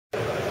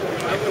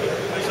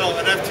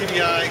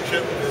FTDI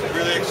chip.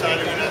 We're really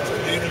excited. We announced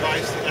a new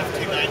device, the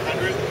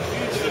FT900.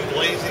 It's a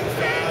blazing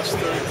fast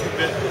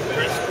 32-bit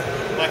RISC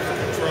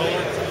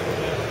microcontroller,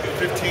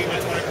 15 to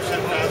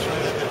 20% faster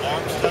than the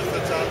ARM stuff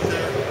that's out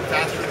there,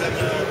 faster than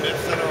the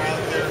bits that are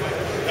out there.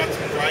 We've got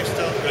some dry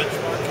stuff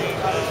benchmarking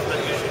that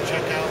you should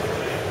check out.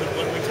 But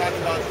when we talk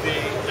about the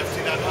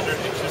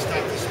FT900, it's just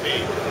not the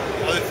speed.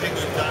 The other thing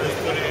we've done is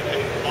put in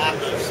a lot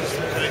of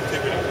system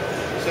connectivity.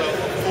 So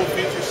a full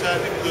feature set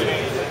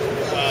including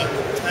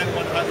 10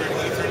 100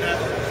 Ethernet,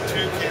 2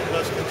 CAN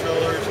bus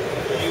controllers,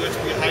 a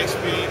USB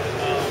high-speed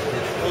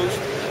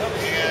host,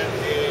 and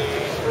a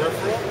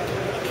peripheral,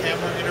 a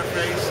camera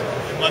interface,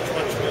 and much,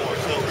 much more.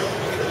 So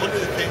one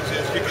of the things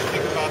is you can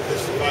think about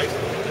this device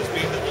as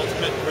being the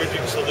ultimate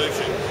bridging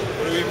solution.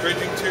 What are we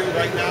bridging to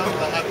right now?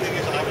 The hot thing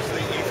is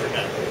obviously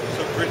Ethernet.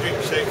 So bridging,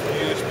 say, from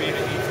USB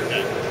to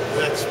Ethernet.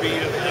 That speed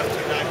of the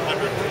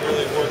FT900 can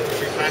really work to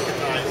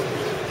repacketize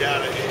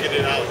data and get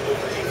it out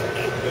over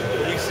Ethernet.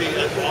 But we see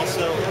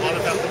also a lot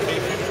of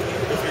applications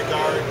with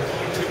regard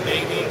to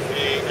mating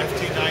a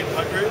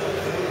FT900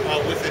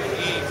 with an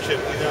E chip,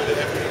 either the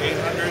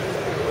FT800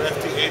 or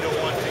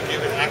FT801, to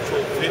give an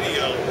actual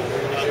video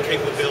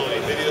capability,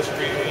 video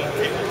streaming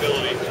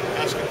capability,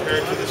 as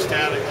compared to the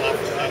static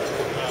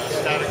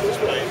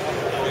display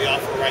that we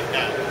offer right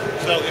now.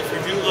 So if we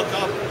do look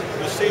up,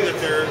 you'll see that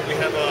we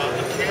have a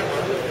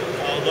camera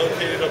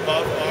located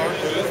above our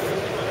booth.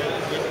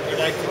 What we'd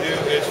like to do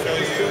is show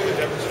you a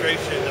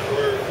demonstration that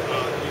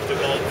we've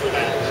developed for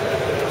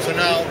that. So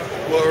now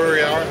where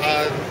we are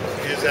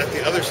is at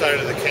the other side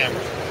of the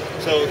camera.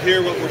 So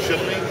here what we're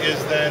showing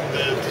is then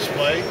the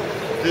display.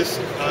 This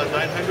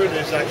 900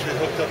 is actually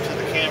hooked up to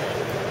the camera.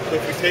 So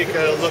if we take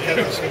a look at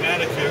the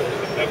schematic here,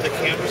 we have the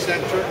camera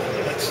sensor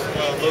that's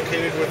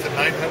located with the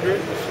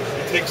 900.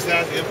 It takes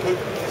that input,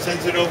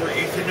 sends it over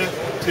Ethernet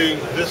to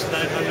this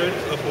 900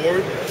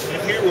 aboard.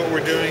 And here what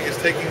we're doing is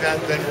taking that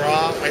then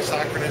raw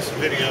isochronous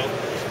video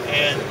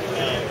and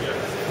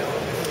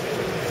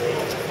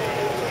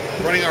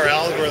running our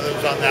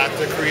algorithms on that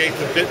to create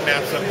the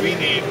bitmaps that we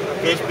need.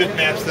 Those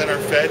bitmaps then are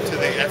fed to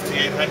the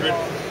FT800,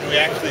 and we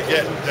actually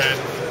get then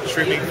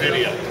streaming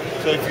video.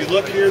 So if you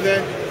look here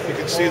then, you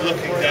can see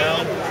looking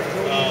down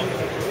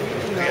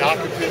the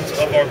occupants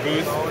of our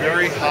booth,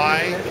 very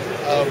high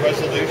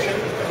resolution.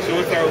 So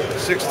with our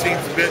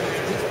 16th bit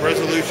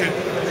resolution,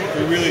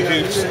 we really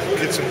do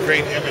get some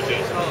great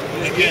images.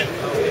 And again,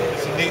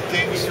 some neat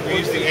things, we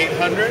use the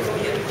 800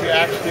 to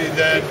actually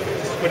then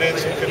put in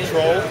some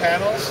control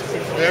panels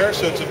there,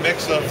 so it's a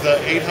mix of the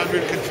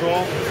 800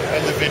 control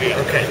and the video.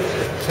 Okay,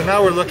 so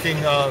now we're looking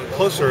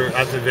closer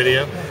at the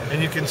video,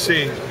 and you can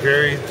see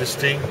very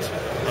distinct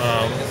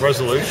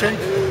resolution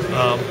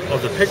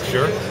of the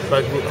picture,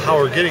 but how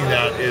we're getting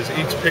that is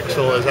each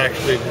pixel is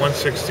actually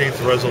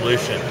 1/16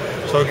 resolution.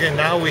 So again,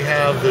 now we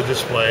have the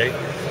display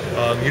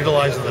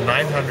utilizing the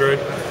 900,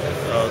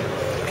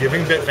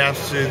 giving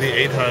bitmaps to the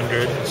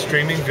 800,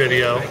 streaming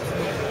video,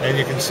 and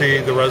you can see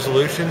the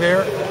resolution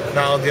there.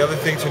 Now the other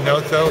thing to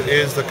note though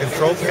is the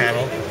control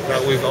panel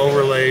that we've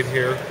overlaid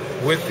here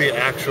with the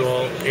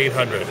actual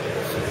 800.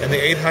 And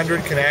the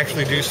 800 can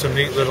actually do some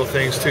neat little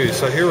things too.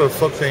 So here we're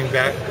flipping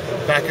back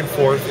and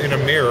forth in a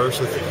mirror.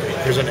 So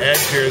there's an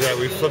edge here that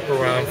we flip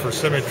around for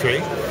symmetry.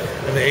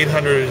 And the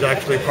 800 is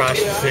actually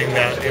processing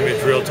that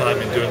image real time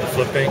and doing the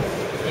flipping.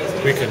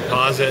 We can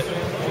pause it,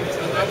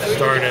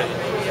 start it,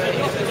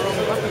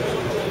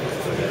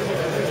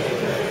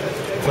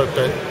 flip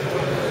it.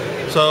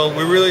 So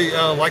we really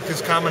like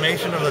this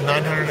combination of the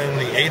 900 and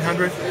the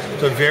 800.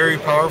 It's very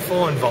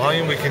powerful in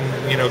volume. We can,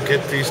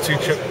 get these two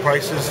chip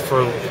prices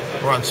for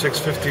around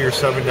 $6.50 or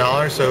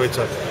 $7. So it's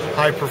a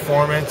high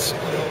performance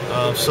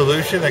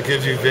solution that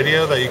gives you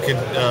video that you can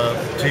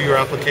do your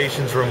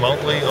applications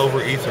remotely over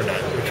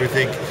Ethernet, which we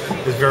think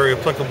is very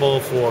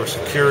applicable for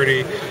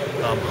security,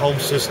 home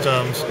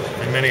systems,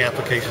 and many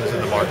applications in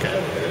the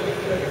market.